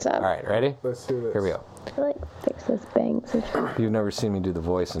All right, ready? Let's do this. Here we go. I like fix this bangs. You've never seen me do the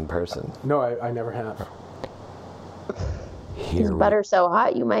voice in person. No, I never have. Is butter so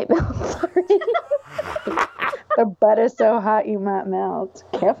hot you might melt? Sorry. The butter's so hot you might melt.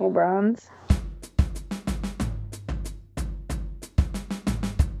 Careful, Bronze.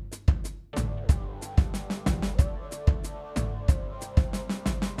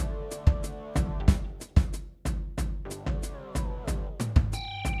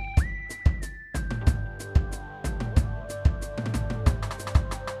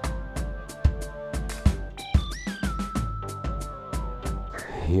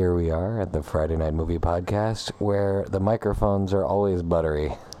 Here we are at the Friday Night Movie Podcast, where the microphones are always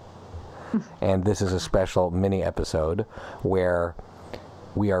buttery. And this is a special mini episode where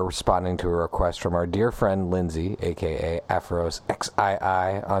we are responding to a request from our dear friend Lindsay, aka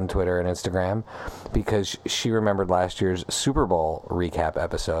AfrosXII on Twitter and Instagram, because she remembered last year's Super Bowl recap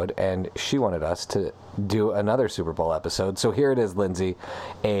episode, and she wanted us to do another Super Bowl episode. So here it is, Lindsay,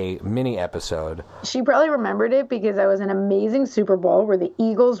 a mini episode. She probably remembered it because it was an amazing Super Bowl where the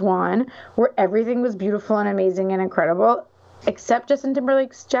Eagles won, where everything was beautiful and amazing and incredible. Except Justin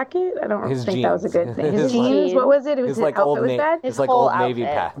Timberlake's jacket. I don't think that was a good thing. His jeans, what was it? It was his like outfit was bad? His like old Navy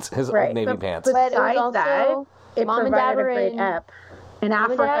pants. His old Navy pants. But besides that, it Mom and Dad provided were a great ep. In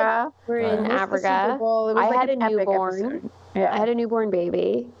Africa. We're in Africa. I had a newborn. Yeah. I had a newborn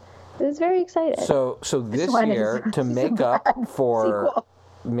baby. It was very exciting. So this year, to make up for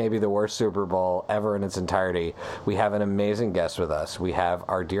maybe the worst Super Bowl ever in its entirety, we have an amazing guest with us. We have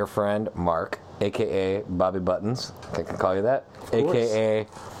our dear friend Mark, a.k.a. Bobby Buttons. I can call you that. A.k.a.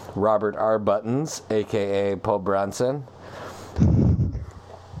 Robert R. Buttons, a.k.a. Paul Bronson,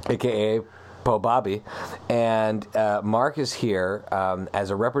 a.k.a. Poe Bobby, and Mark is here as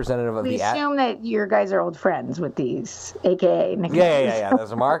a representative of we the... assume that your guys are old friends with these, a.k.a. nicknames. Yeah.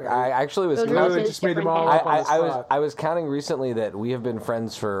 That's Mark. I actually was counting... just made them all up on the spot. I was counting recently that we have been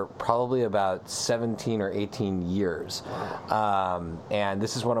friends for probably about 17 or 18 years. And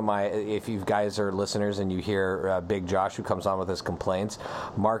this is one of my... If you guys are listeners and you hear Big Josh, who comes on with his complaints,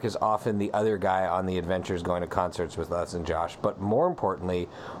 Mark is often the other guy on the adventures going to concerts with us and Josh. But more importantly,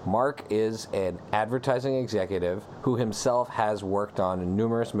 Mark is an advertising executive who himself has worked on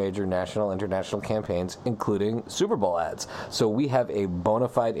numerous major national and international campaigns, including Super Bowl ads. So we have a bona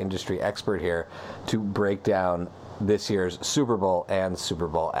fide industry expert here to break down this year's Super Bowl and Super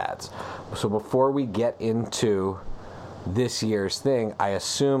Bowl ads. So before we get into this year's thing, I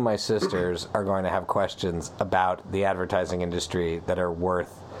assume my sisters are going to have questions about the advertising industry that are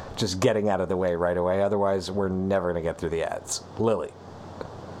worth just getting out of the way right away. Otherwise, we're never going to get through the ads. Lily.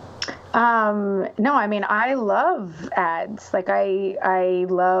 No, I mean, I love ads. Like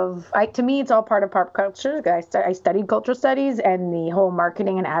to me, it's all part of pop culture. I studied cultural studies, and the whole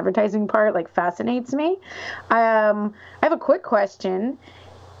marketing and advertising part, like, fascinates me. I have a quick question.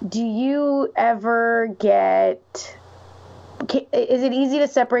 Do you ever is it easy to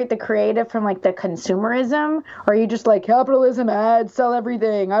separate the creative from, like, the consumerism? Or are you just like, capitalism, ads, sell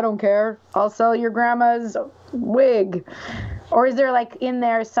everything, I don't care, I'll sell your grandma's wig? Or is there, like, in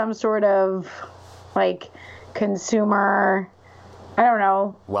there some sort of, like, consumer, I don't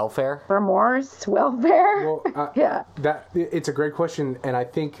know, welfare? Remorse? Welfare? Well, yeah. It's a great question, and I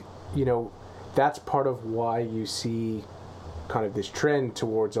think, that's part of why you see kind of this trend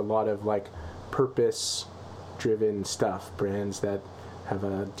towards a lot of, like, purpose-driven stuff, brands that have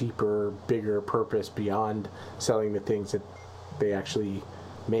a deeper, bigger purpose beyond selling the things that they actually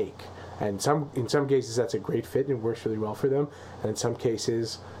make. And in some cases, that's a great fit and it works really well for them. And in some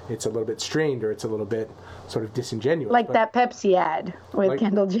cases, it's a little bit strained or it's a little bit sort of disingenuous. Like that Pepsi ad with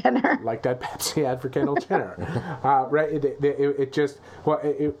Kendall Jenner. Like that Pepsi ad for Kendall Jenner. Right?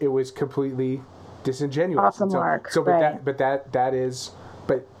 It was completely disingenuous. Off the mark. So, but I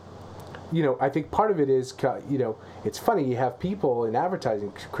think part of it is, it's funny. You have people in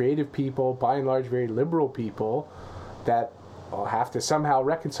advertising, creative people, by and large, very liberal people, that have to somehow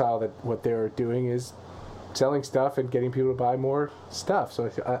reconcile that what they're doing is selling stuff and getting people to buy more stuff.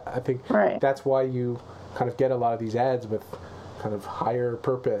 So I think that's why you kind of get a lot of these ads with kind of higher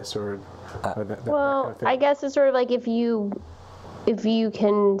purpose or that kind of thing. I guess it's sort of like if you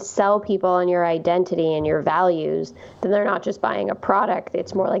can sell people on your identity and your values, then they're not just buying a product.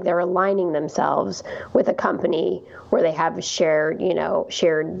 It's more like they're aligning themselves with a company where they have shared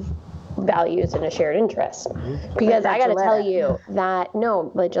values and a shared interest. Because I got to tell you that,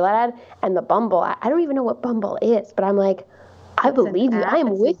 the Gillette ad and the Bumble, I don't even know what Bumble is, but I'm like, I believe you. I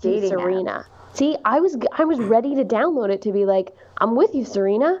am with you, Serena. See, I was ready to download it to be like, I'm with you,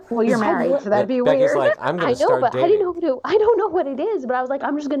 Serena. Well, you're married, so that'd be Becky's weird. like, I'm I going know, to start but dating. I don't know what it is, but I was like,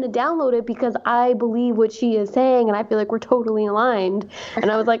 I'm just going to download it because I believe what she is saying, and I feel like we're totally aligned.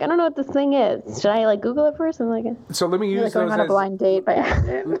 And I was like, I don't know what this thing is. Should I like Google it first? I'm like, So let me You're use like going those on a blind date by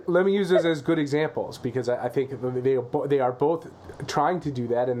accident. let me use those as good examples because I think they are both trying to do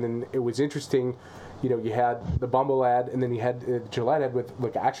that. And then it was interesting, you know, you had the Bumble ad, and then you had Gillette ad with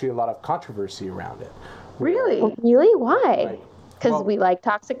like actually a lot of controversy around it. Really? really? Why? Right. Because Well- we like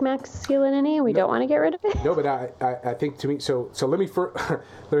toxic masculinity and we don't want to get rid of it? No, but I think to me, so let me first,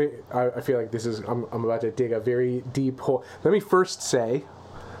 I feel like this is, I'm about to dig a very deep hole. Let me first say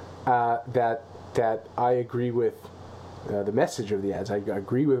that I agree with the message of the ads. I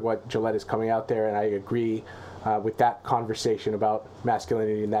agree with what Gillette is coming out there, and I agree with that conversation about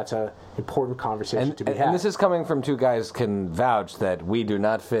masculinity, and that's a important conversation to be had. And this is coming from two guys can vouch that we do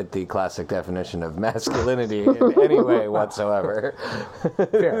not fit the classic definition of masculinity in any way whatsoever.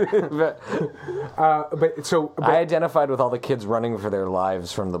 Fair. but I identified with all the kids running for their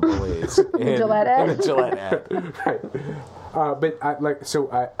lives from the bullies in Gillette ad? in the Gillette ad. Right.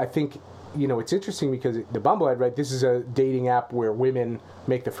 I think, you know, it's interesting because the Bumble ad, right? This is a dating app where women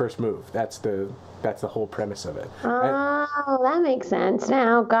make the first move. That's the whole premise of it. Oh, that makes sense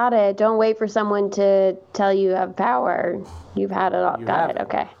now. Got it. Don't wait for someone to tell you have power. You've had it all. You Got have it.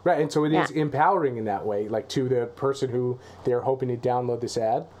 Okay. Right, and so it is Yeah. empowering in that way, like to the person who they're hoping to download this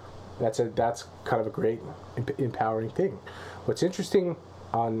ad. That's kind of a great empowering thing. What's interesting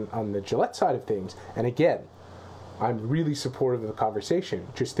on the Gillette side of things, and again, I'm really supportive of the conversation.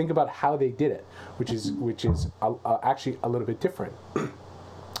 Just think about how they did it, which is actually a little bit different.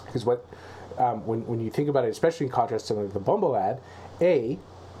 Because when you think about it, especially in contrast to the Bumble ad, it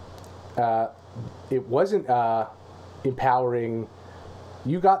wasn't empowering.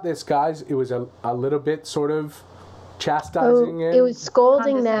 You got this, guys. It was a little bit sort of chastising. It was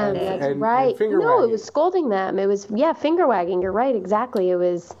scolding them. Condescending. That's And right. finger No, wagging. it was scolding them. It was finger wagging. You're right. Exactly. It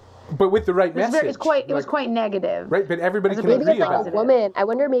was. but with the right message. It was quite negative. right. But everybody As a can big agree Maybe as about like it. a woman, I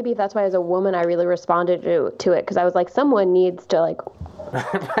wonder maybe if that's why as a woman I really responded to it because I was like, someone needs to like.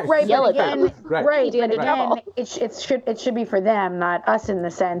 Right, Yell but at them. again, Right. right, Doing but a again, double. it should be for them, not us, in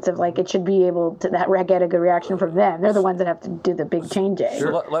the sense of like it should be able to get a good reaction from them. They're the ones that have to do the big changing.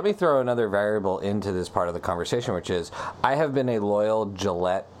 So let me throw another variable into this part of the conversation, which is I have been a loyal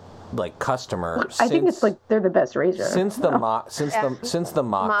Gillette customer. I think it's like they're the best razor. since the Mach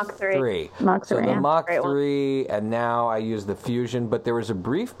 3. Mach So 3, the yeah. Mach Great one. 3, and now I use the Fusion. But there was a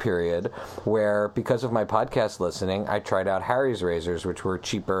brief period where, because of my podcast listening, I tried out Harry's razors, which were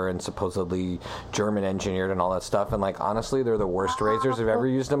cheaper and supposedly German engineered and all that stuff. And honestly, they're the worst razors I've ever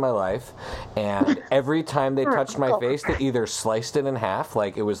used in my life. And every time they touched my face, they either sliced it in half,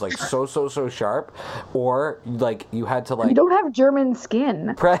 it was so sharp, or you had to You don't have German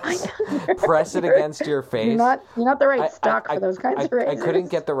skin. press it against your face. You're not the right stock for those kinds of I razors. couldn't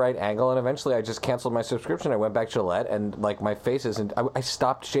get the right angle, and eventually I just canceled my subscription. I went back to Gillette, and my face isn't. I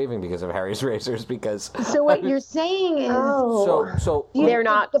stopped shaving because of Harry's razors because. So what you're saying is, So They're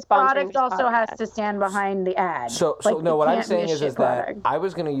not the sponsoring product this also has podcast. to stand behind the ad. So Like, no, it what I'm can't be a saying is shit that product. I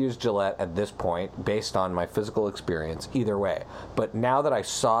was going to use Gillette at this point based on my physical experience either way. But now that I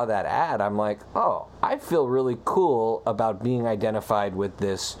saw that ad, I'm like, oh, I feel really cool about being identified with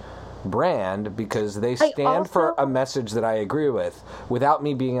this brand because they stand for a message that I agree with without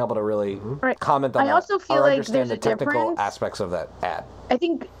me being able to really comment on I that also feel or like understand there's the a technical difference. aspects of that ad. I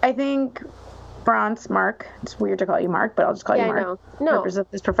think Mark, it's weird to call you Mark, but I'll just call you Yeah, I Mark. know. No.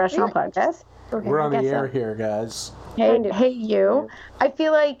 Represent this professional podcast. Okay, We're on I the guess air so. here, guys. Hey, you. I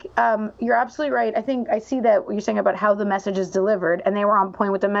feel like you're absolutely right. I think I see that what you're saying about how the message is delivered, and they were on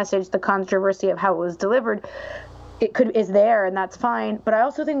point with the message. The controversy of how it was delivered, is there, and that's fine. But I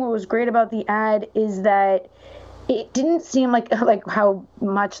also think what was great about the ad is that it didn't seem like how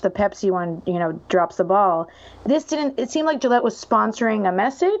much the Pepsi one, drops the ball. This didn't. It seemed like Gillette was sponsoring a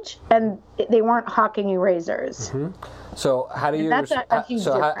message, and they weren't hawking you razors. So how do you that's a huge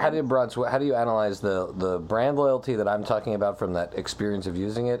how do you difference. how do you analyze the brand loyalty that I'm talking about from that experience of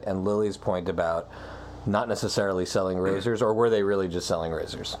using it, and Lily's point about not necessarily selling razors, or were they really just selling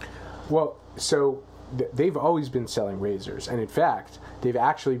razors? Well, so they've always been selling razors, and in fact, they've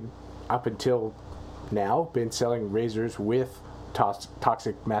actually, up until now, been selling razors with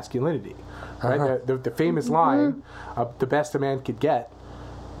toxic masculinity. Right? The famous line, "The best a man could get,"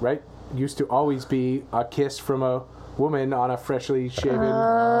 right, used to always be a kiss from a woman on a freshly shaven face.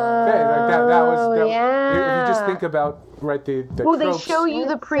 Like that was yeah. if you just think about the Well, they tropes. show you the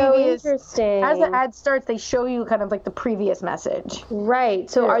That's so previous. interesting. As the ad starts, they show you kind of like the previous message. Right.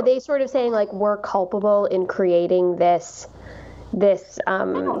 So Yeah. are they sort of saying like we're culpable in creating this I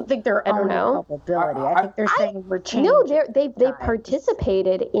don't think they're I don't owning know. culpability. I think they're saying we're changing. No, they times.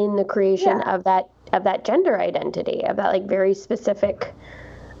 participated in the creation Yeah. of that gender identity, of that like very specific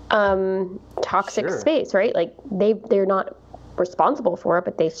toxic Sure. space, right? Like they're not responsible for it,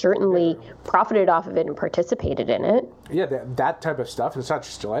 but they certainly profited off of it and participated in it. Yeah, that type of stuff. And it's not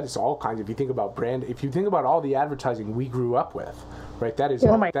just Gillette; it's all kinds. If you think about brand, if you think about all the advertising we grew up with, right? That is.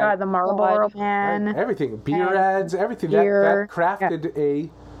 Oh my that, God, the Marlboro Man. right, everything, beer and ads, everything. beer, That crafted a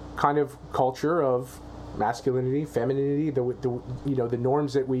kind of culture of masculinity, femininity, the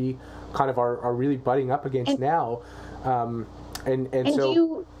norms that we kind of are really butting up against now. And so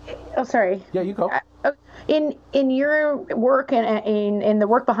you. Oh, sorry. yeah, you go. In your work and in the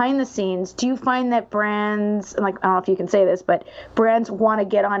work behind the scenes, do you find that brands, like I don't know if you can say this, but brands want to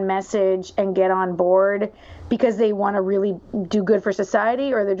get on message and get on board because they want to really do good for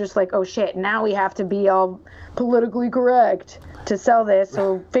society, or they're just like, oh shit, now we have to be all politically correct to sell this,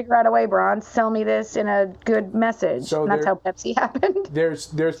 so figure out a way, Bronze, sell me this in a good message. So and that's how Pepsi happened. There's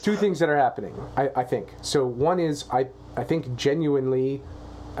two things that are happening, I think. So one is I think genuinely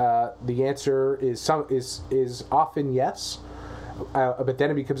the answer is often yes, but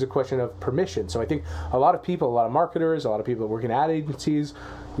then it becomes a question of permission. So I think a lot of people, a lot of marketers, a lot of people that work in ad agencies,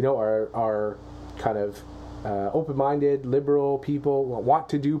 are kind of open-minded, liberal people, want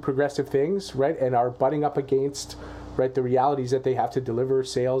to do progressive things, right, and are butting up against, right, the realities that they have to deliver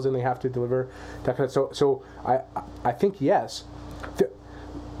sales and they have to deliver that kind of. So I think yes.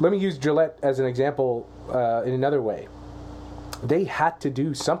 Let me use Gillette as an example in another way. They had to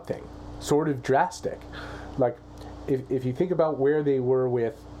do something sort of drastic. Like, if you think about where they were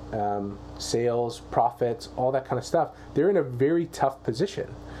with sales, profits, all that kind of stuff, they're in a very tough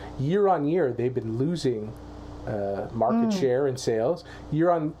position. Year on year, they've been losing market share in sales.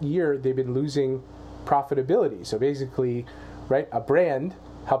 Year on year, they've been losing profitability. So basically, right, a brand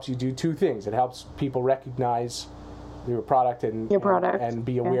helps you do two things. It helps people recognize your product and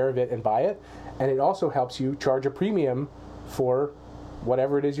be aware of it and buy it. And it also helps you charge a premium for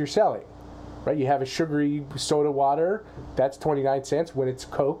whatever it is you're selling, right? You have a sugary soda water, that's 29 cents. When it's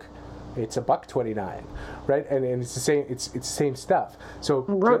Coke, it's $1.29, right? And it's the same. It's the same stuff. So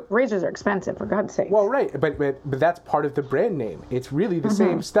razors are expensive, for God's sake. Well, right, but that's part of the brand name. It's really the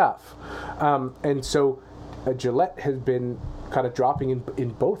same stuff, and so Gillette has been kind of dropping in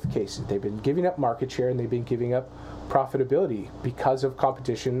both cases. They've been giving up market share and they've been giving up profitability because of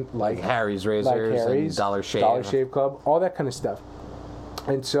competition like Harry's razors, and Dollar Shave Club, all that kind of stuff.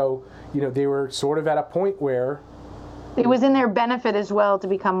 And so, they were sort of at a point where it was in their benefit as well to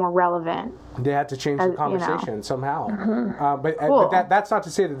become more relevant. They had to change the conversation somehow. But that's not to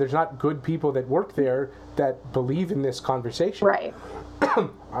say that there's not good people that work there that believe in this conversation. Right.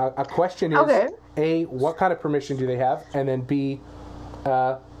 A question is, A, what kind of permission do they have? And then B,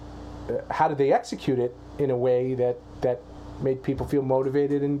 how do they execute it in a way that made people feel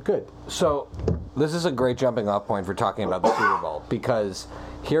motivated and good? So this is a great jumping off point for talking about the Super Bowl, because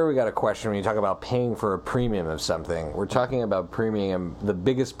here we got a question when you talk about paying for a premium of something. We're talking about premium, the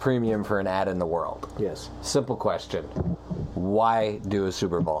biggest premium for an ad in the world. Yes. Simple question. Why do a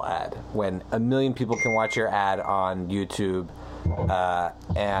Super Bowl ad when 1 million people can watch your ad on YouTube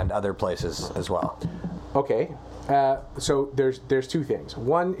and other places as well? Okay. So there's two things.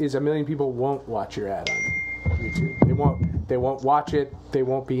 One is 1 million people won't watch your ad on YouTube. They won't watch it. They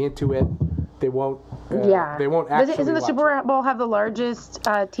won't be into it. They won't. They won't actually. Doesn't the Super Bowl have the largest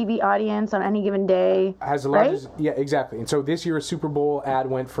TV audience on any given day? Has the largest. Right? Yeah, exactly. And so this year, a Super Bowl ad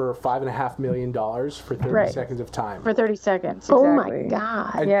went for $5.5 million for 30 seconds of time. For 30 seconds. Exactly. Oh my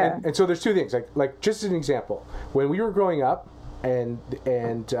God. And so there's two things. Like just as an example, when we were growing up, and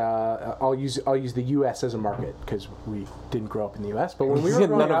I'll use the U.S. as a market because we didn't grow up in the U.S. But when we were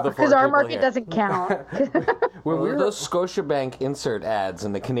growing up, because our market doesn't count. Those Scotiabank insert ads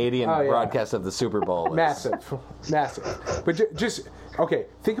in the Canadian broadcast of the Super Bowl was massive. But just okay,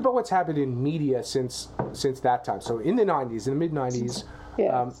 think about what's happened in media since that time. So in the '90s, in the mid '90s,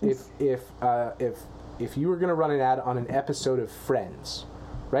 if you were going to run an ad on an episode of Friends,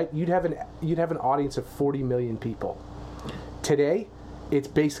 right, you'd have an audience of 40 million people. Today, it's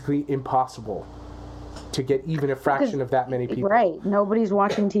basically impossible to get even a fraction of that many people. Right. Nobody's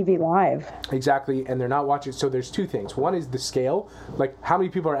watching TV live. Exactly, and they're not watching. So there's two things. One is the scale, like how many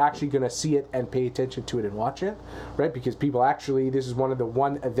people are actually going to see it and pay attention to it and watch it, right? Because people actually, this is one of the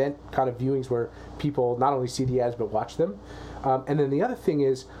one event kind of viewings where people not only see the ads but watch them. And then the other thing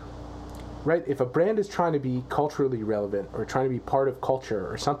is, right, if a brand is trying to be culturally relevant or trying to be part of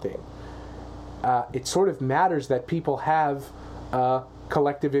culture or something, it sort of matters that people have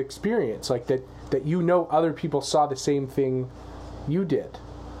collective experience, like that other people saw the same thing you did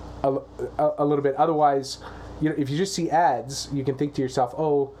a little bit. Otherwise, if you just see ads, you can think to yourself,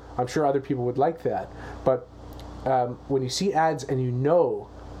 oh, I'm sure other people would like that. But when you see ads and you know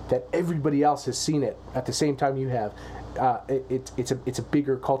that everybody else has seen it at the same time you have, it's a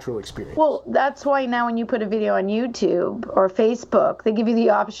bigger cultural experience. Well, that's why now when you put a video on YouTube or Facebook, they give you the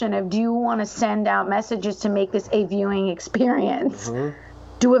option of, do you want to send out messages to make this a viewing experience? Mm-hmm.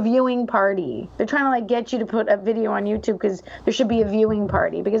 Do a viewing party. They're trying to get you to put a video on YouTube because there should be a viewing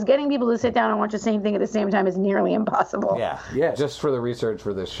party. Because getting people to sit down and watch the same thing at the same time is nearly impossible. Yeah. Yes. Just for the research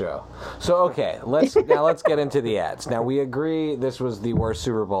for this show. So okay, let's get into the ads. Now we agree this was the worst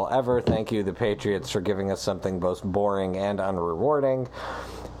Super Bowl ever. Thank you, the Patriots, for giving us something both boring and unrewarding.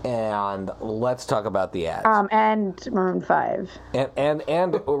 And let's talk about the ads. And Maroon 5. And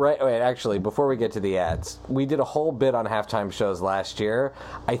wait, actually, before we get to the ads, we did a whole bit on halftime shows last year.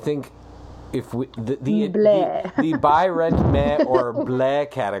 I think if we the buy, rent, meh, or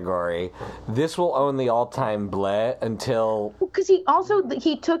bleh category, this will own the all-time bleh until. Because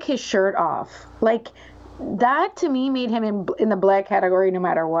he took his shirt off, that to me made him in the black category no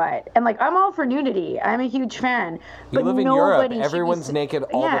matter what. And I'm all for nudity. I'm a huge fan. You live in Europe. Everyone's naked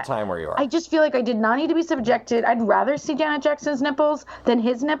all the time where you are. I just feel like I did not need to be subjected. I'd rather see Janet Jackson's nipples than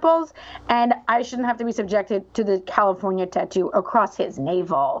his nipples. And I shouldn't have to be subjected to the California tattoo across his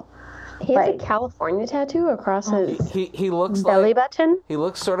navel. He has a California tattoo across his he looks belly button. He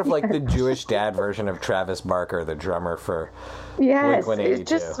looks sort of like the Jewish dad version of Travis Barker, the drummer for Blink-182. It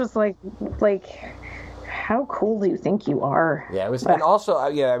just was like how cool do you think you are? Yeah, it was, and also,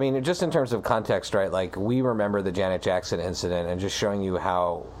 I mean, just in terms of context, right? We remember the Janet Jackson incident, and just showing you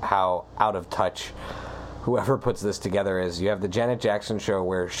how out of touch whoever puts this together is. You have the Janet Jackson show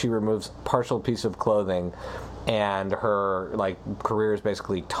where she removes partial piece of clothing, and her career is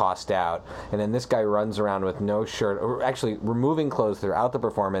basically tossed out, and then this guy runs around with no shirt, or actually removing clothes throughout the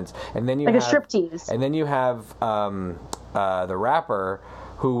performance, and then you have a striptease, and then you have the rapper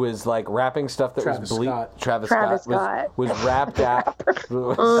who was rapping stuff that Travis Scott. Travis Scott was rapped out.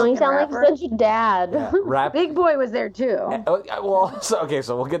 Oh, you sound like such a dad. Yeah, Big Boy was there too.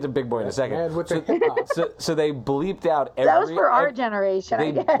 So we'll get to Big Boy in a second. And with the hip-hop. So they bleeped out every. That was for our generation, I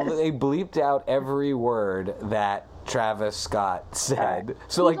guess. They bleeped out every word that Travis Scott said.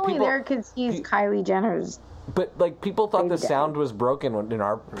 So he's only there because he's Kylie Jenner's. But people thought the sound was broken in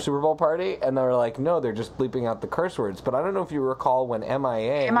our Super Bowl party, and they were like, "No, they're just bleeping out the curse words." But I don't know if you recall when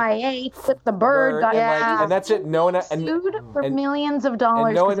MIA flipped the bird, and that's it. No one sued for millions of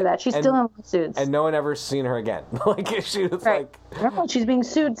dollars because of that. She's still in lawsuits, and no one ever seen her again. She was no, she's being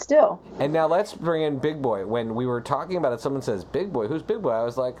sued still. And now let's bring in Big Boy. When we were talking about it, someone says, "Big Boy, who's Big Boy?" I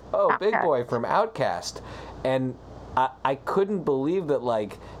was like, "Oh, Big Boy from Outkast," and I couldn't believe that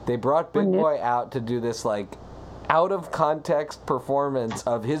they brought Big Boy out to do this out of context performance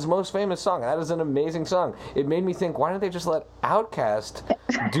of his most famous song. That is an amazing song. It made me think, why don't they just let Outkast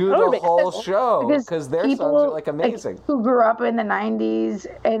do the whole show? Because their songs are amazing. Who grew up in the 90s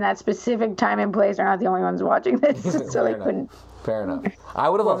in that specific time and place are not the only ones watching this. So they couldn't. Fair enough. I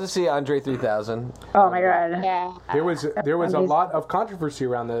would have loved to see Andre 3000. Oh my God. Yeah. There was a lot of controversy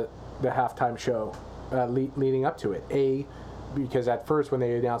around the halftime show leading up to it. Because at first when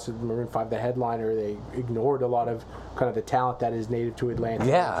they announced Maroon 5 the headliner, they ignored a lot of kind of the talent that is native to Atlanta.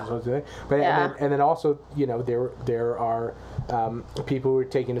 Yeah. But and then also there are people who are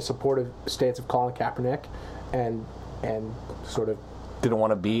taking a supportive stance of Colin Kaepernick and sort of didn't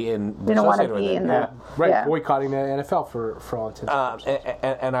want to be in. Didn't want to be in the boycotting the NFL for all intents and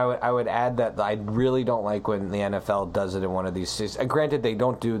purposes. And I would add that I really don't like when the NFL does it in one of these cities. Granted, they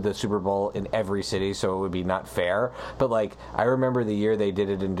don't do the Super Bowl in every city, so it would be not fair. But I remember the year they did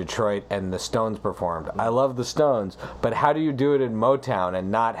it in Detroit and the Stones performed. I love the Stones, but how do you do it in Motown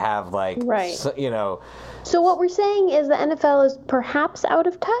and not have So what we're saying is the NFL is perhaps out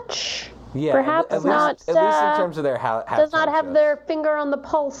of touch. Yeah, perhaps at not. Least in terms of their does not have their finger on the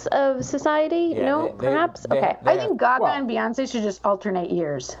pulse of society. Yeah, perhaps. Okay. I think Gaga and Beyonce should just alternate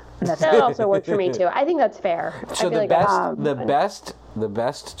years. That also works for me too. I think that's fair. So the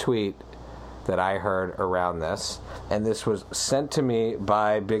best tweet that I heard around this, and this was sent to me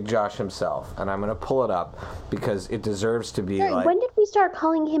by Big Josh himself, and I'm going to pull it up because it deserves to be like... When did we start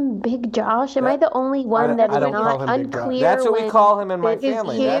calling him Big Josh? Am I the only one that's I don't not call him Big Josh. unclear? That's what we call him in my His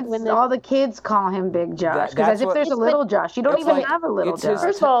family. kids, all the kids call him Big Josh. Because that's as if what- there's a little Josh. You don't It's even like- have a little it's his- Josh.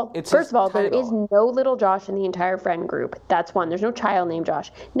 First of all, there title. is no little Josh in the entire friend group. That's one. There's no child named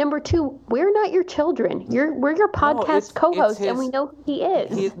Josh. Number two, we're not your children. We're your podcast co-host, and we know who he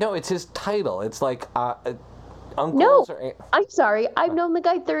is. No, it's his title. It's like No, uncles or... I'm sorry. I've known the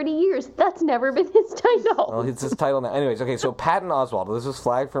guy 30 years. That's never been his title. Well, it's his title now. Anyways, okay, so Patton Oswalt. This was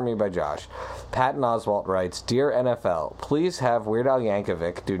flagged for me by Josh. Patton Oswalt writes, Dear NFL, please have Weird Al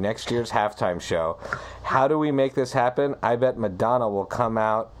Yankovic do next year's halftime show. How do we make this happen? I bet Madonna will come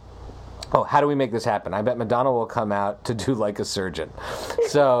out. Oh, how do we make this happen? I bet Madonna will come out to do Like a Surgeon.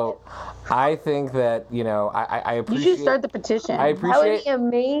 So I think that, I appreciate... You should start the petition. I That would appreciate... be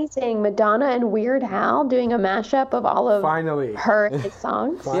amazing. Madonna and Weird Al doing a mashup of all of Finally. her and his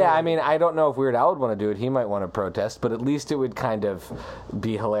songs. Yeah, I mean, I don't know if Weird Al would want to do it. He might want to protest, but at least it would kind of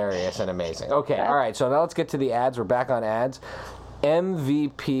be hilarious and amazing. Okay, all right, so now let's get to the ads. We're back on ads.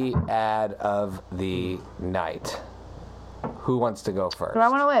 MVP ad of the night. Who wants to go first? I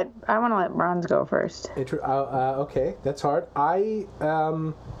want to let Bronze go first. Okay, that's hard. I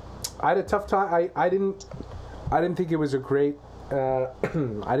had a tough time. I didn't think it was a great. I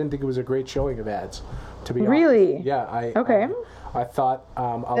didn't think it was a great showing of ads. To be Really? honest. Yeah. Okay. I thought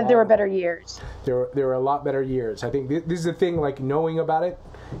That there were better years. There were a lot better years. I think this is the thing. Like knowing about it,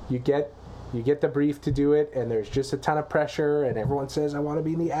 you get the brief to do it, and there's just a ton of pressure, and everyone says, "I want to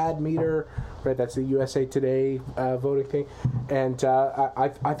be in the ad meter." Right? That's the USA Today voting thing, and I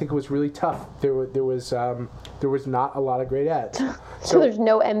think it was really tough. There was not a lot of great ads. So there's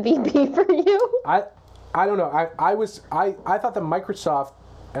no MVP for you? I don't know. I thought the Microsoft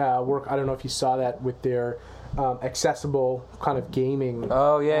work. I don't know if you saw that with their accessible kind of gaming.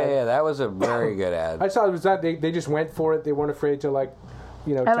 Oh, yeah, that was a very good ad. I saw it was that they just went for it. They weren't afraid to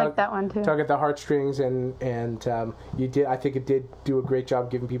I like that one too. Tug at the heartstrings, and you did. I think it did do a great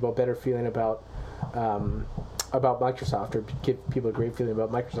job giving people a better feeling about Microsoft, or give people a great feeling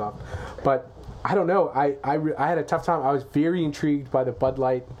about Microsoft. But I don't know. I had a tough time. I was very intrigued by the Bud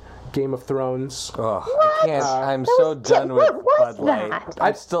Light Game of Thrones. Oh, I can't. I'm so done with what was Bud Light. that?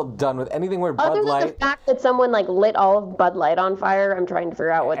 I'm still done with anything where Other Bud than the Light. fact that someone lit all of Bud Light on fire, I'm trying to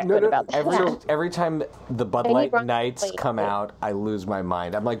figure out what's good about that. Every time the Bud Any Light Bud Nights Light. come out, I lose my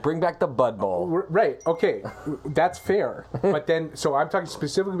mind. I'm like, bring back the Bud Bowl. Right. Okay. That's fair. But then, so I'm talking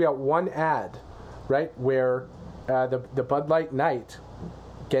specifically about one ad, right, where the Bud Light Knight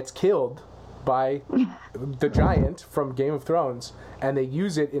gets killed by the giant from Game of Thrones, and they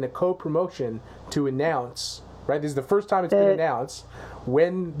use it in a co-promotion to announce. Right. This is the first time it's been announced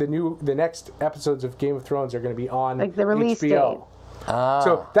when the next episodes of Game of Thrones are going to be on Like the release HBO. date.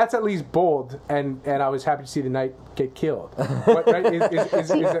 So that's at least bold, and I was happy to see the knight get killed. But, right,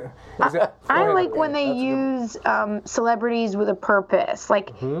 I like when they use celebrities with a purpose,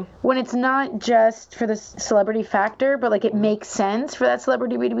 when it's not just for the celebrity factor, but it makes sense for that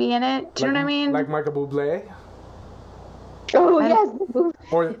celebrity to be in it. Do you know what I mean? Like Michael Bublé. Oh, yes.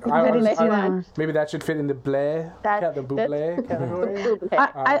 Or that. maybe that should fit in the blé, the Bublé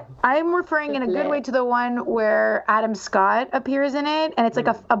category. I'm referring in a good way to the one where Adam Scott appears in it, and it's like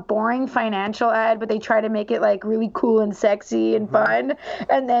a boring financial ad, but they try to make it really cool and sexy and fun.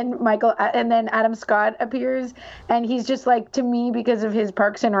 And then Adam Scott appears, and he's just to me, because of his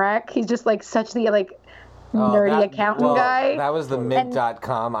Parks and Rec, he's just such the nerdy accountant guy. That was the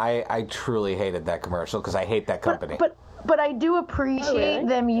Mint.com. I truly hated that commercial because I hate that company. But I do appreciate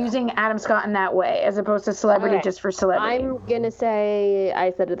them using Adam Scott in that way, as opposed to celebrity just for celebrity. I'm gonna say,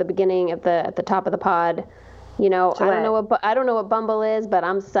 I said at the beginning, at the top of the pod, I don't know what Bumble is, but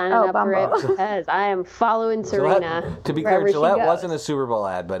I'm signing up Bumble. for it because I am following Serena. Gillette, to be wherever clear, she Gillette goes. wasn't a Super Bowl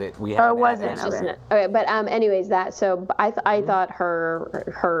ad, but we had. Oh, it wasn't. It's just okay, but anyways, I thought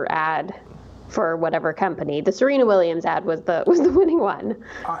her ad for whatever company, the Serena Williams ad was the winning one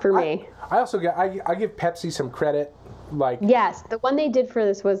for me. I also I give Pepsi some credit. Yes, the one they did for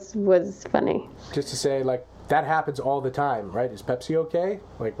this was funny. Just to say, that happens all the time, right? Is Pepsi okay?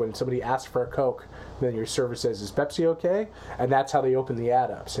 When somebody asks for a Coke, then your server says, "Is Pepsi okay?" And that's how they open the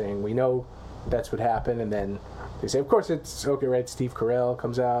ad up, saying, "We know that's what happened." And then they say, "Of course it's okay, right?" Steve Carell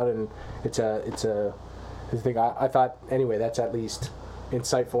comes out, and it's a thing. I thought anyway. That's at least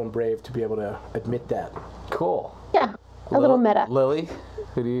insightful and brave to be able to admit that. Cool. Yeah, a little meta. Lily,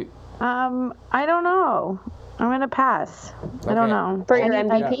 who do you? I don't know. I'm gonna pass. I Okay. don't know. For your I need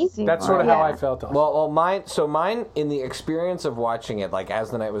to MVP? see That's more. sort of how Yeah. I felt. Also. Well, mine in the experience of watching it, like as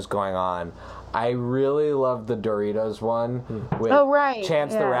the night was going on, I really loved the Doritos one with Oh, right.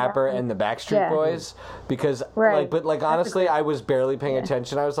 Chance the Yeah, Rapper that one. and the Backstreet Yeah. Boys, because Right. honestly, I was barely paying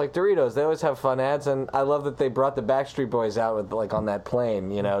attention. I was like, Doritos, they always have fun ads, and I love that they brought the Backstreet Boys out with like on that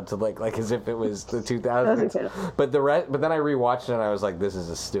plane, you know, to like as if it was the 2000s. But but then I rewatched it and I was like, this is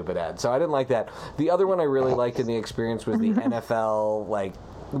a stupid ad, so I didn't like that. The other one I really liked in the experience was the NFL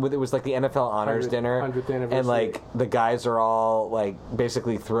it was like the NFL honors 100th dinner, 100th anniversary. and like the guys are all like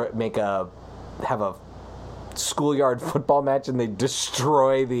basically have a schoolyard football match, and they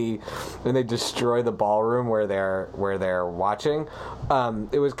destroy the ballroom where they're watching.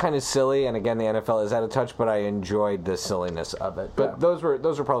 It was kind of silly, and again, the NFL is out of touch, but I enjoyed the silliness of it. But those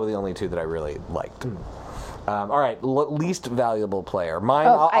were probably the only two that I really liked. All right, least valuable player. Mine.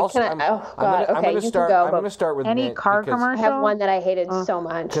 Oh, I'm okay, going you to start. can go, I'm but going to start with Any Mint car because- I commercial? have one that I hated so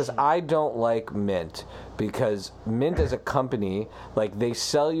much. because I don't like Mint, because Mint as a company, like they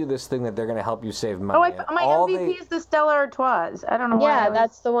sell you this thing that they're going to help you save money. Oh, and my all MVP is the Stella Artois. I don't know why. Yeah, I was-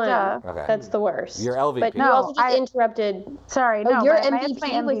 that's the one. Duh. Okay. That's the worst. Your LVP. But you No, also just I- interrupted. Sorry, Oh, no. your that's my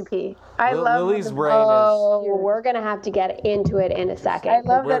MVP was- MVP. I love Lily's the- brain Oh, we're gonna have to get into it in a second. I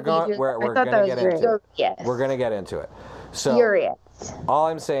love We're that. going. We're I thought going that to was get great. into it. Yes. We're going to get into it. So Furious. all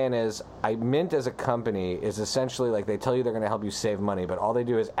I'm saying is, Mint as a company is essentially like they tell you they're going to help you save money, but all they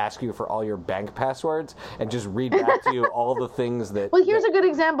do is ask you for all your bank passwords and just read back to you all the things that. Well, here's a good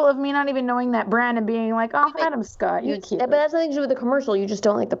example of me not even knowing that brand and being like, "Oh, Adam Scott, you're cute." But that's nothing to do with the commercial. You just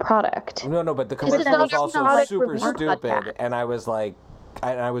don't like the product. No, but the it's commercial not was your also product super review stupid, podcast. and I was like,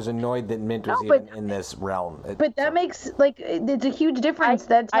 I was annoyed that Mint was No, but- even in this realm. But that makes it's a huge difference.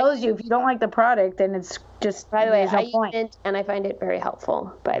 That tells you if you don't like the product, then it's just By the way, there's no I use point. Mint, and I find it very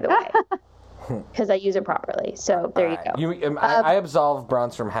helpful. By the way, because I use it properly. So there you go. I absolve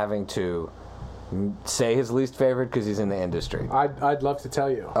Bronze from having to say his least favorite because he's in the industry. I'd love to tell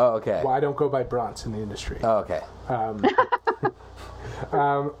you. Oh, okay. Well, I don't go by Bronze in the industry. Oh, okay.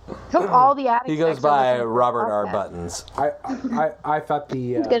 Took all the addicts. He goes by Robert R. Buttons. I thought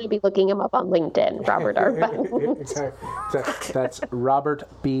the I'm gonna be looking him up on LinkedIn. Robert R. Button. exactly. That's Robert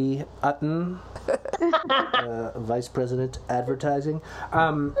B. Utton, Vice President Advertising.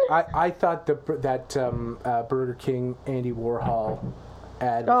 I thought that Burger King Andy Warhol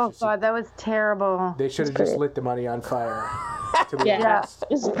ad. Oh Was just God, that was terrible. they should have just lit the money on fire. To be Yeah. honest.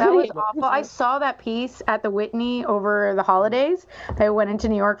 It's That was pretty- awful. I saw that piece at the Whitney over the holidays. I went into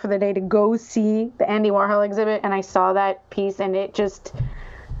New York for the day to go see the Andy Warhol exhibit, and I saw that piece, and it's just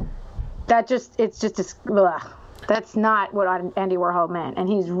ugh. That's not what Andy Warhol meant, and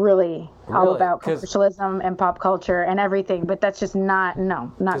he's really all Really? about 'Cause- commercialism and pop culture and everything. But that's just not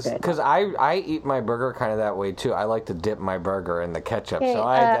good. Because I eat my burger kind of that way too. I like to dip my burger in the ketchup, Okay, so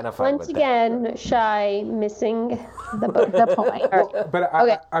I identify once with again, Shy missing the boat. The point. All right. But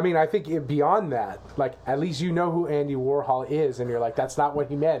Okay. I mean, I think beyond that, like at least you know who Andy Warhol is, and you're like, that's not what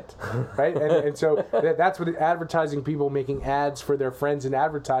he meant, right? And so that's what the advertising people making ads for their friends in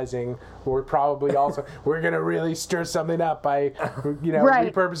advertising were probably also. We're gonna really stir something up by,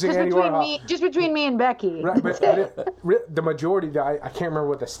 Right. repurposing Just Andy between Warhol. just between me and Becky. Right, but the majority, I can't remember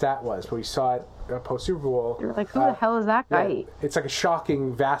what the stat was, but we saw it post Super Bowl. Like, who the hell is that guy? Yeah, it's like a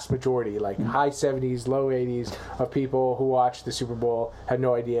shocking vast majority, like high 70s, low 80s of people who watched the Super Bowl had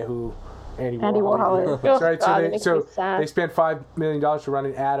no idea who Andy Warhol is. That's right. Oh, God, that So makes me sad. they spent $5 million to run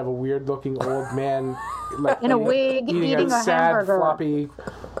an ad of a weird-looking old man, like In a wig, eating a sad, hamburger. floppy,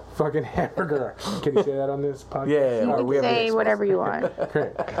 fucking hamburger. Can you say that on this podcast? Yeah. Oh, You we can have say an whatever you want.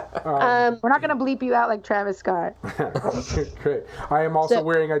 Great. We're not gonna bleep you out like Travis Scott. Great. I am also So-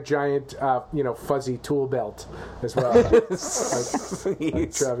 wearing a giant, fuzzy tool belt as well. It was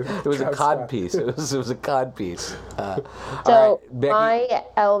a Travis cod Scott. piece. It was a cod piece. So all right, Becky. my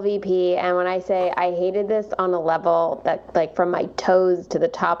LVP, and when I say I hated this on a level that, like, from my toes to the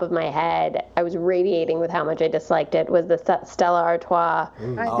top of my head, I was radiating with how much I disliked it, was the Stella Artois,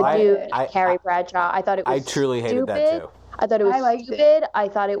 the dude, Carrie Bradshaw. I thought it was I truly hated that, stupid. too. I thought it was I liked it. stupid. I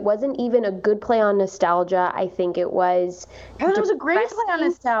thought it wasn't even a good play on nostalgia. I think it was. I thought it was a great play on depressing.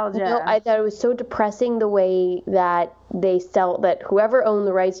 nostalgia. No, I thought it was so depressing the way that they sell that whoever owned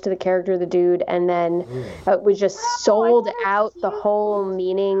the rights to the character of the dude, and then it was just sold thought it was out the whole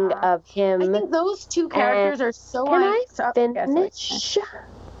meaning of him. I think those two characters are so. Can I Yes, finish?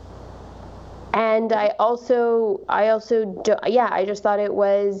 And I just thought it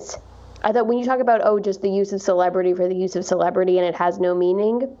was I thought when you talk about, just the use of celebrity for the use of celebrity and it has no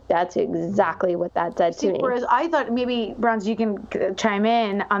meaning, that's exactly what that said to me. Whereas I thought maybe, Browns, you can chime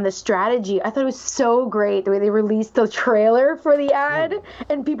in on the strategy. I thought it was so great the way they released the trailer for the ad,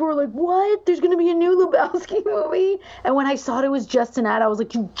 and people were like, what? There's going to be a new Lebowski movie? And when I saw it was just an ad, I was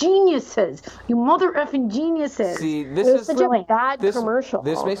like, you geniuses. You mother effing geniuses. See, this It was is such a bad commercial.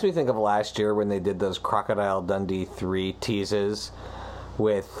 This makes me think of last year when they did those Crocodile Dundee 3 teases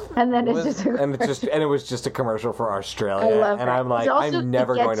with, and then it's just and it was just a commercial for Australia. I love and that. I'm like, I'm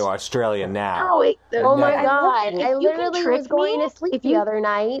never going to Australia now. Oh my God. I You can literally trick was going me to sleep if the you- other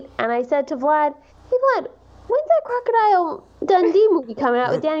night, and I said to Vlad, hey, Vlad, when's that Crocodile Dundee movie coming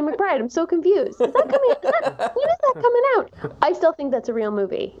out with Danny McBride? I'm so confused. Is that coming out? When is that coming out? I still think that's a real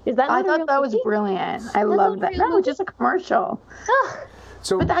movie. Is that not I a real thought that was movie? brilliant. I love that. No, it's just a commercial. Ugh.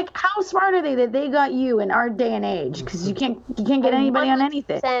 So But like, how smart are they that they got you in our day and age? Because you can't get anybody on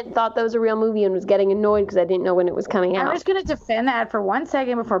anything. 100% thought that was a real movie and was getting annoyed because I didn't know when it was coming I'm out. just gonna defend that for 1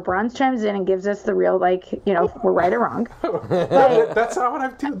 second before Bronze chimes in and gives us the real, like, if we're right or wrong. that's not what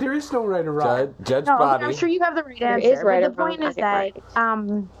I'm doing. There is no right or wrong. Judge No, Bobby. I'm sure you have the right There answer. is right but or the point wrong, is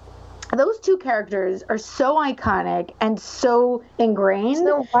that those two characters are so iconic and so ingrained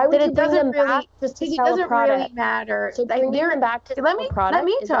So why would that you it bring doesn't them really back just to it sell a doesn't product? really matter. So bringing them back to let sell me a product let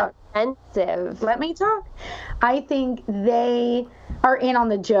me is talk. offensive. Let me talk. I think they are in on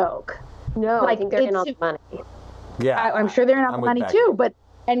the joke. No, I Like, think they're in it's- on the money. Yeah. I'm sure they're in on I'm the with money Becky. too,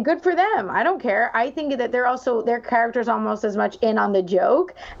 and good for them. I don't care. I think that they're also, their characters almost as much in on the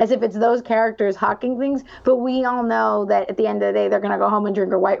joke as if it's those characters hawking things. But we all know that at the end of the day, they're going to go home and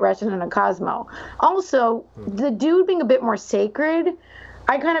drink a White Russian and a Cosmo. Also, the dude being a bit more sacred,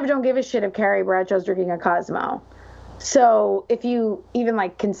 I kind of don't give a shit if Carrie Bradshaw's drinking a Cosmo. So if you even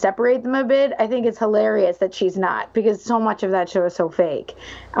can separate them a bit, I think it's hilarious that she's not, because so much of that show is so fake.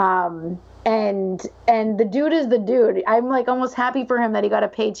 And the dude is the dude. I'm almost happy for him that he got a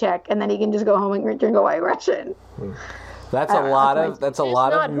paycheck and then he can just go home and drink a White Russian. That's a lot of That's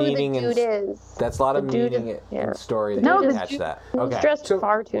lot not of who the meaning dude is. That's a lot of The dude meaning is- yeah. and story that No, you this attach to that. He's Okay. dressed So-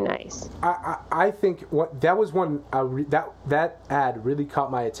 far too nice. I think that was one that ad really caught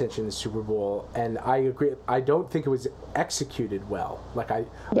my attention in the Super Bowl, and I agree. I don't think it was executed well. I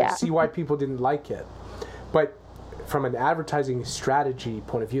Yeah. see why people didn't like it, but from an advertising strategy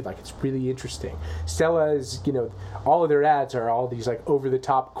point of view, it's really interesting. Stella is, all of their ads are all these over the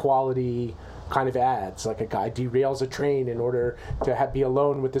top quality kind of ads. A guy derails a train in order to be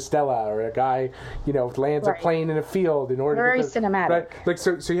alone with the Stella, or a guy, lands a Right. plane in a field in order Very to cinematic. Right?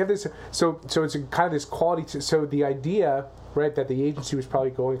 So you have this. So it's kind of this quality. So the idea, right, that the agency was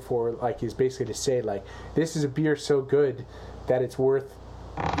probably going for, is basically to say, this is a beer so good that it's worth,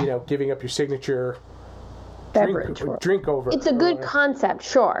 giving up your signature Beverage. drink over. It's a good concept,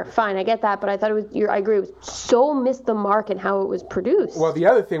 sure, fine, I get that, but I thought it was. I agree, it was so missed the mark in how it was produced. Well, the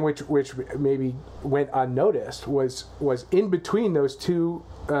other thing which maybe went unnoticed was in between those two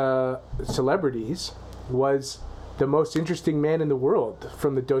celebrities was the most interesting man in the world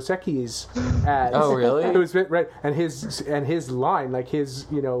from the Dos Equis ads. Oh, really? It was right, and his line, his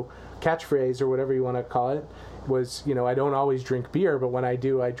catchphrase or whatever you want to call it, was I don't always drink beer, but when I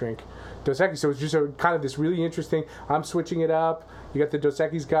do, I drink Dos Equis. So it's just kind of this really interesting. I'm switching it up. You got the Dos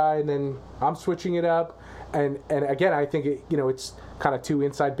Equis guy, and then I'm switching it up. And again, I think it's kind of too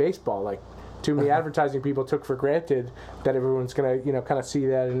inside baseball. Too many advertising people took for granted that everyone's gonna kind of see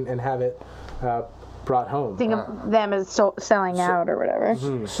that and have it brought home. Think of them as selling out or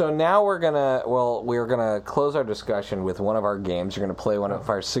whatever. So now we're gonna close our discussion with one of our games. You're gonna play one of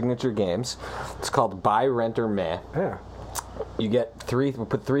our signature games. It's called Buy, Rent, or Meh. Yeah. You get we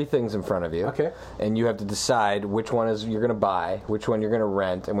put three things in front of you. Okay. And you have to decide which one you're going to buy, which one you're going to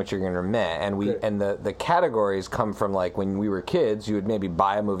rent, and which you're going to meh. And Great. the categories come from when we were kids, you would maybe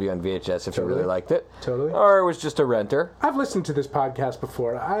buy a movie on VHS if you really liked it. Totally. Or it was just a renter. I've listened to this podcast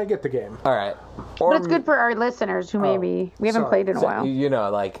before. I get the game. All right. Or But it's good for our listeners who maybe we haven't sorry. played in a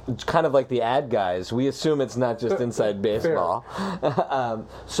while. kind of like the ad guys. We assume it's not just inside baseball.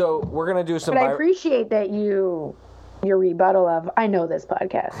 So we're going to do some But I appreciate that your rebuttal of, I know this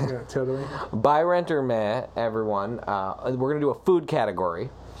podcast. Yeah, totally. Buy, rent, or meh, everyone. We're going to do a food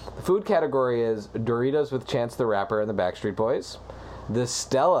category. The food category is Doritos with Chance the Rapper and the Backstreet Boys, the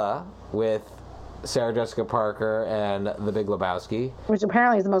Stella with Sarah Jessica Parker and the Big Lebowski, Which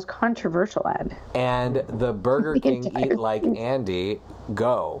apparently is the most controversial ad. and the Burger King entire Eat Like Andy.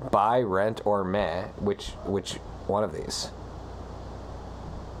 Go. Buy, rent, or meh. Which one of these?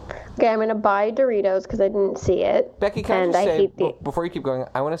 Okay, I'm gonna buy Doritos because I didn't see it. Becky, can and I just say, hate the. before you keep going,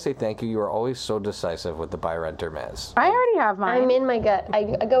 I want to say thank you. You are always so decisive with the buy, rent, or mez. I already have mine. I'm in my gut. I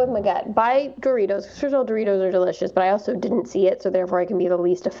go with my gut. Buy Doritos. First of all, Doritos are delicious, but I also didn't see it, so therefore I can be the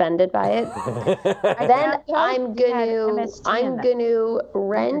least offended by it. Then I'm gonna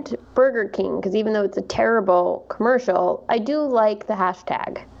rent Burger King because even though it's a terrible commercial, I do like the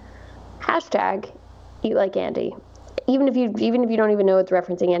hashtag. Hashtag Eat Like Andy. Even if you don't even know it's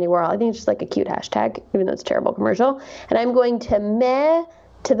referencing Andy Warhol, I think it's just like a cute hashtag, even though it's a terrible commercial. And I'm going to meh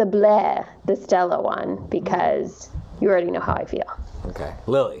to the bleh, the Stella one, because you already know how I feel. Okay.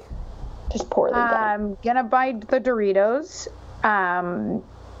 Lily. Just poorly done. I'm gonna buy the Doritos.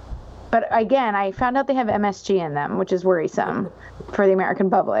 But again, I found out they have MSG in them, which is worrisome for the American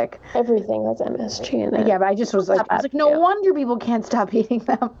public. Everything has MSG in it. Yeah, but I was like, no wonder people can't stop eating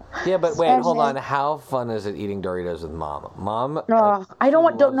them. Yeah, but wait, hold on. How fun is it eating Doritos with Mom? Mom? I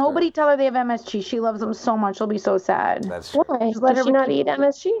don't nobody tell her they have MSG. She loves them so much. She'll be so sad. That's true. Why? Does she not eat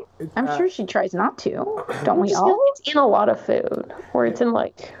MSG? I'm sure she tries not to. Don't we I feel all? like it's in a lot of food, or it's in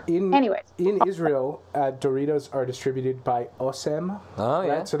like. Anyways. In Israel, Doritos are distributed by Osem. Oh,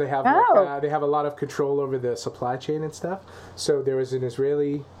 yeah. Right? So they have they have a lot of control over the supply chain and stuff. So there was an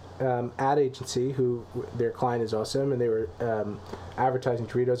Israeli ad agency who their client is Osem, and they were advertising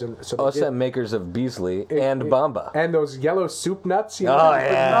Doritos. And so Osem, makers of Beasley and Bamba. and those yellow soup nuts. You Oh, know,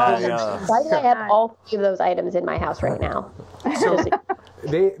 yeah. Why do I have all three of those items in my house right now? So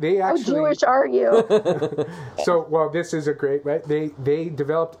they How actually. Jewish are you? So well, this is a great right. They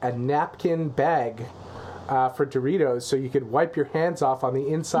developed a napkin bag for Doritos, so you could wipe your hands off on the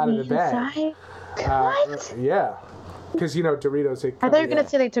inside of the bag. What? Yeah, because Doritos. I thought you were going to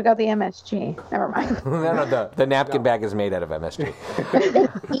say they took out the MSG. Never mind. No, the napkin bag is made out of MSG.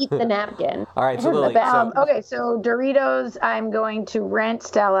 Eat the napkin. All right, so Lily. Okay, so Doritos, I'm going to rent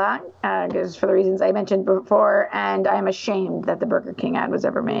Stella, because for the reasons I mentioned before, and I'm ashamed that the Burger King ad was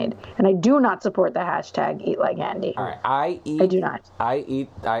ever made. And I do not support the hashtag Eat Like Andy. All right, I do not.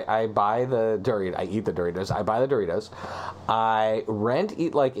 I buy the Doritos. I eat the Doritos. I buy the Doritos. I rent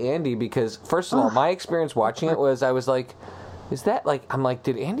Eat Like Andy because, first of all, my experience watching it was I was like, is that like, I'm like,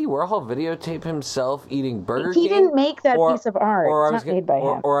 did Andy Warhol videotape himself eating Burger King? He didn't make that piece of art. It's not made by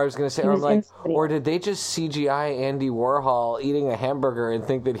him. Or I was going to say, or did they just CGI Andy Warhol eating a hamburger and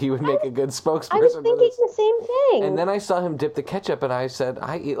think that he would make a good spokesperson? I was thinking the same thing. And then I saw him dip the ketchup, and I said,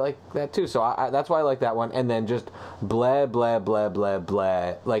 I eat like that too. So that's why I like that one. And then just blah, blah, blah, blah,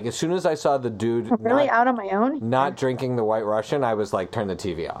 blah. Like, as soon as I saw the dude out on my own? Not drinking the White Russian, I was like, turn the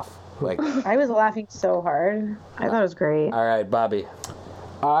TV off. Like, I was laughing so hard. I thought it was great. All right, Bobby.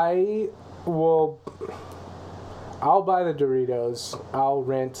 I'll buy the Doritos. I'll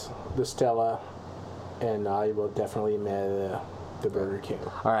rent the Stella, and I will definitely the Burger King.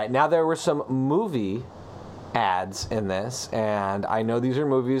 All right, now there were some movie ads in this, and I know these are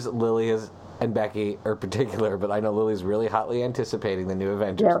movies Lily has and Becky are particular, but I know Lily's really hotly anticipating the new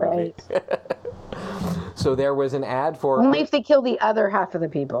Avengers movie. So there was an ad for only if they kill the other half of the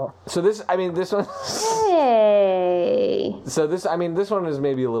people. So this one. Hey. So this one is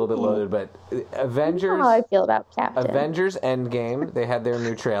maybe a little bit loaded, but Avengers. How I feel about Captain. Avengers Endgame. They had their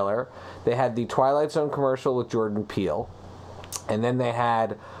new trailer. They had the Twilight Zone commercial with Jordan Peele, and then they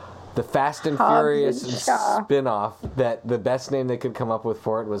had the Fast and Furious spin-off that the best name they could come up with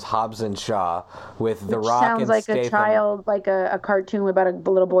for it was Hobbs and Shaw with The Rock and Statham. Sounds like a child, like a cartoon about a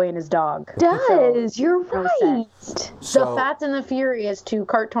little boy and his dog. Does. You're right. So, the Fast and the Furious to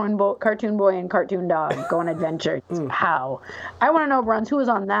cartoon boy and cartoon dog go on adventure. How? I want to know, Bruns, who was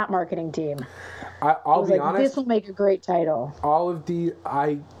on that marketing team? I'll be honest. This will make a great title. All of the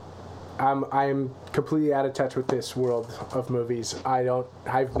I'm completely out of touch with this world of movies.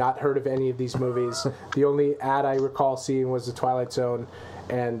 I've not heard of any of these movies. The only ad I recall seeing was the Twilight Zone,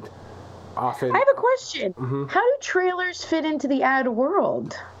 and often. I have a question. Mm-hmm. How do trailers fit into the ad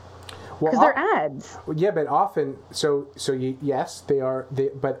world? Because they're ads. Yeah, but often, yes, they are.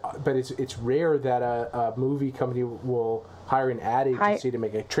 But it's rare that a movie company will hire an ad agency to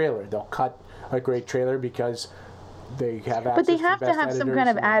make a trailer. They'll cut a great trailer because they have access. But they have to have some kind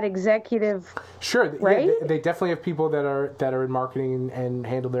of ad executive. Sure, right? Yeah, they definitely have people that are in marketing and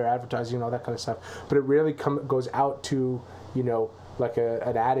handle their advertising and all that kind of stuff. But it rarely goes out to like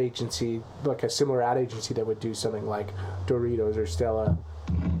an ad agency, like a similar ad agency that would do something like Doritos or Stella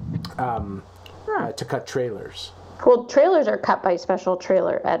to cut trailers. Well, trailers are cut by special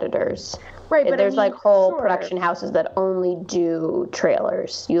trailer editors. Right, but there's like whole production houses that only do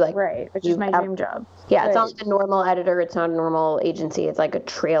trailers. Which is my dream job. Yeah, it's not like a normal editor. It's not a normal agency. It's like a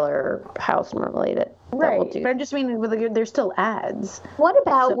trailer house normally that that will Right. do. But I just mean there's still ads. What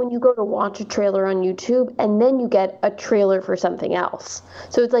about when you go to watch a trailer on YouTube and then you get a trailer for something else?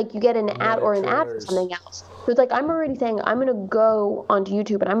 So it's like you get an ad or an ad for trailers. something else. So it's like I'm already saying I'm going to go onto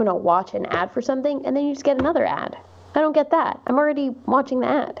YouTube and I'm going to watch an ad for something, and then you just get another ad. I don't get that. I'm already watching the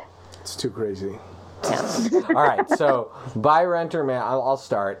ad. It's too crazy. All right, so buy, rent, or man. I'll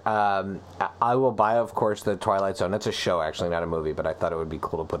start. I will buy, of course, the Twilight Zone. That's a show, actually, not a movie, but I thought it would be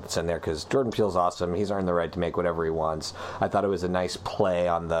cool to put this in there because Jordan Peele's awesome. He's earned the right to make whatever he wants. I thought it was a nice play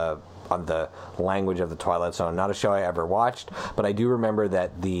on the language of the Twilight Zone. Not a show I ever watched, but I do remember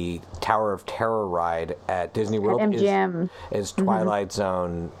that the Tower of Terror ride at Disney World is Twilight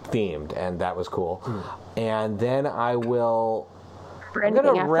Zone themed, and that was cool. And then I will... I'm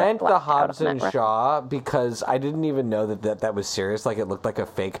going to rent the Hobbs and Shaw because I didn't even know that was serious. Like, it looked like a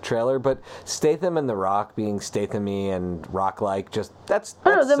fake trailer. But Statham and The Rock being Statham-y and Rock-like, that's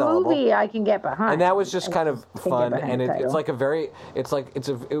Oh, the sellable. movie I can get behind. And that was just kind of fun. And the it's like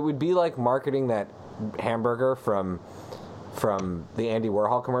it would be like marketing that hamburger from the Andy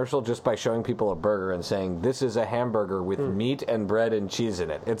Warhol commercial just by showing people a burger and saying, this is a hamburger with meat and bread and cheese in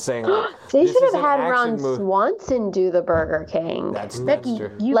it. It's saying, like, They this should is have an had action Ron movie. Swanson do the Burger King. That's Becky,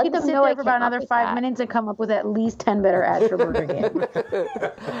 true. you Let can them sit know I there for about came up another with 5 that. minutes and come up with at least 10 better ads for Burger King.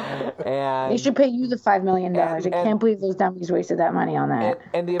 And They should pay you the $5 million. I And- can't believe those dummies wasted that money on that.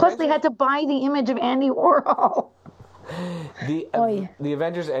 and the Plus, they Avengers- had to buy the image of Andy Warhol. The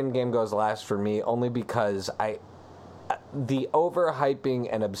Avengers Endgame goes last for me only because the overhyping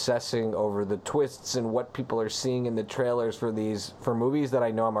and obsessing over the twists and what people are seeing in the trailers for movies that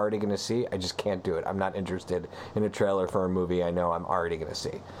I know I'm already going to see, I just can't do it. I'm not interested in a trailer for a movie I know I'm already going to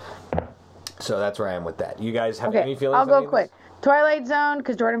see. So that's where I am with that. You guys have any feelings? I'll on go any of this? quick. Twilight Zone,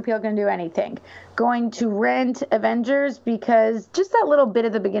 because Jordan Peele can do anything. Going to rent Avengers because just that little bit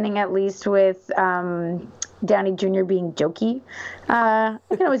at the beginning, at least with Downey Jr. being jokey. I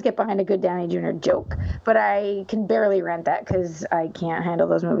can always get behind a good Downey Jr. joke, but I can barely rent that because I can't handle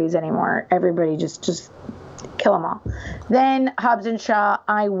those movies anymore. Everybody just kill them all. Then Hobbs and Shaw,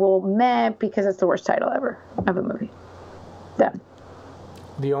 I will meh because it's the worst title ever of a movie. Done.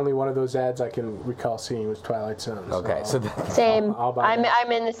 The only one of those ads I can recall seeing was Twilight Zone. Okay, so Same. I'll buy I'm that.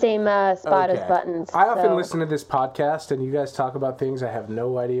 I'm in the same spot as Okay. Buttons. I often so- listen to this podcast, and you guys talk about things I have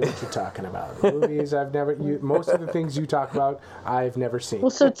no idea what you're talking about. Movies most of the things you talk about, I've never seen. Well,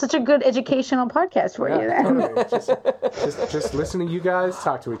 so it's such a good educational podcast for you then. Totally. just listen to you guys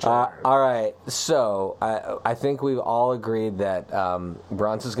talk to each other. all right, so I think we've all agreed that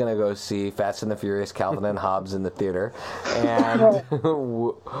Bronson's going to go see Fast and the Furious, Calvin and Hobbes in the theater, and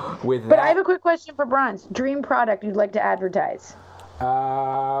with But that, I have a quick question for Bronze. Dream product you'd like to advertise?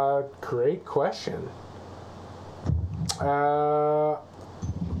 Great question.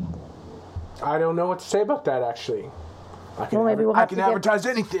 I don't know what to say about that, actually. I can, Well, maybe we'll I have can to get- advertise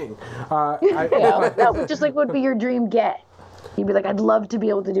anything. No, just like would be your dream get. You'd be like, I'd love to be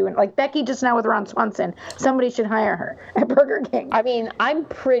able to do it. Like Becky just now with Ron Swanson. Somebody should hire her at Burger King. I mean, I'm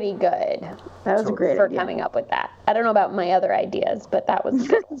pretty good That was a great for idea. coming up with that. I don't know about my other ideas, but that was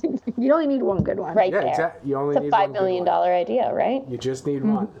You only need one good one. right Yeah, there. exactly. You only It's a need one $5 good million one. idea, right? You just need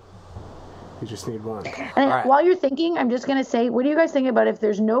one. You just need one. And right. while you're thinking, I'm just gonna say, what do you guys think about if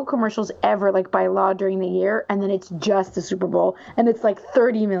there's no commercials ever, like by law during the year, and then it's just the Super Bowl, and it's like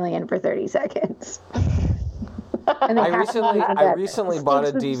 30 million for 30 seconds? And they I have to recently leave I that. recently The bought a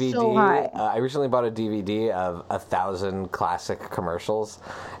stakes would be DVD. so high. I recently bought a DVD of 1,000 classic commercials,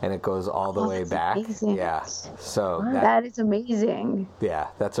 and it goes all the way that's back. amazing. Yeah, so That is amazing.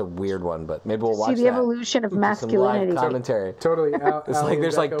 that's a weird one, but maybe we'll watch See the that. evolution of Some live masculinity. commentary. Totally. It's like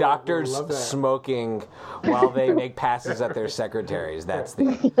there's like doctors love that. smoking while they make passes at their secretaries. That's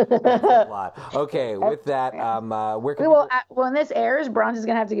the plot. Okay, with that, where can Well, people- when this airs, Bronze is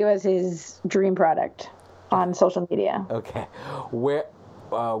gonna have to give us his dream product on social media. okay, where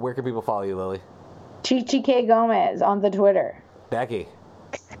can people follow you, Lily? Chichi K Gomez on the Twitter. Becky.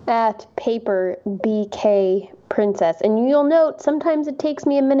 At Paper BK Princess. And you'll note sometimes it takes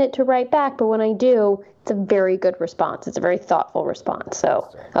me a minute to write back, but when I do, it's a very good response. It's a very thoughtful response. So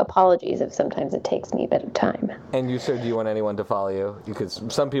apologies if sometimes it takes me a bit of time. And you, sir, do you want anyone to follow you? Because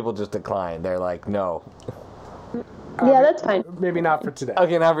some people just decline. They're like, no. Yeah, that's fine. Maybe not for today.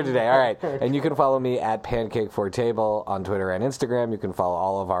 Okay, not for today. All right. And you can follow me at Pancake4Table on Twitter and Instagram. You can follow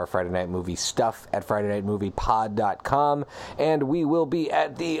all of our Friday Night Movie stuff at FridayNightMoviePod.com. And we will be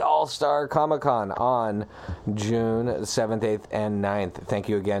at the All-Star Comic-Con on June 7th, 8th, and 9th. Thank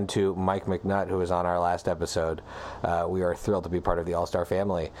you again to Mike McNutt, who was on our last episode. We are thrilled to be part of the All-Star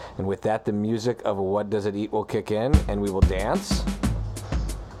family. And with that, the music of What Does It Eat will kick in, and we will dance.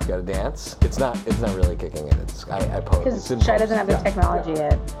 You gotta dance. It's not really kicking in. I pose. Because Shy doesn't have the technology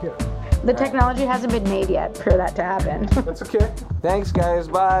yet. Yeah. The technology hasn't been made yet for that to happen. That's okay. Thanks, guys.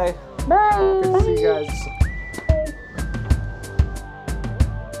 Bye. Bye. Good to see you guys.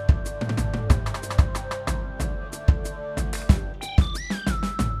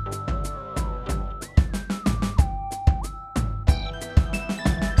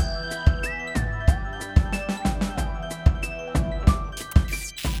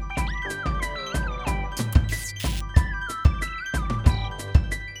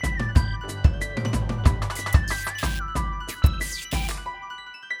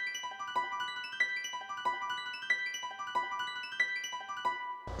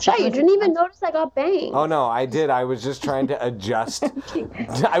 Shy, you didn't even notice I got banged. Oh no, I did. I was just trying to adjust.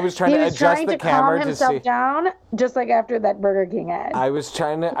 I was trying He to was adjust trying the to camera calm to himself see. down, just like after that Burger King ad. I was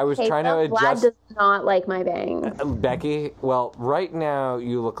trying to Vlad adjust. does not like my bangs. Becky, well, right now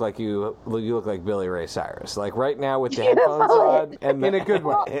you look like Billy Ray Cyrus. Like right now with the headphones on, and In a good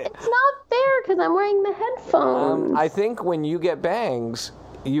way. It's not fair because I'm wearing the headphones. I think when you get bangs,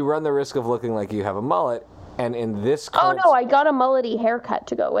 you run the risk of looking like you have a mullet. And in this Oh current... no, I got a mullety haircut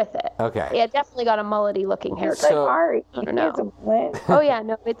to go with it. Okay. Yeah, definitely got a mullety looking haircut. So- Sorry. I don't know. It's a what? Oh yeah,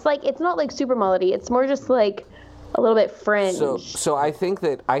 no, it's not like super mullety. It's more just like a little bit fringe. So I think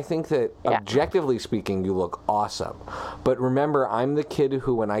that Yeah. objectively speaking, you look awesome. But remember, I'm the kid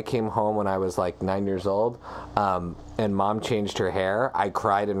who, when I came home when I was like 9 years old, and mom changed her hair, I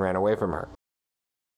cried and ran away from her.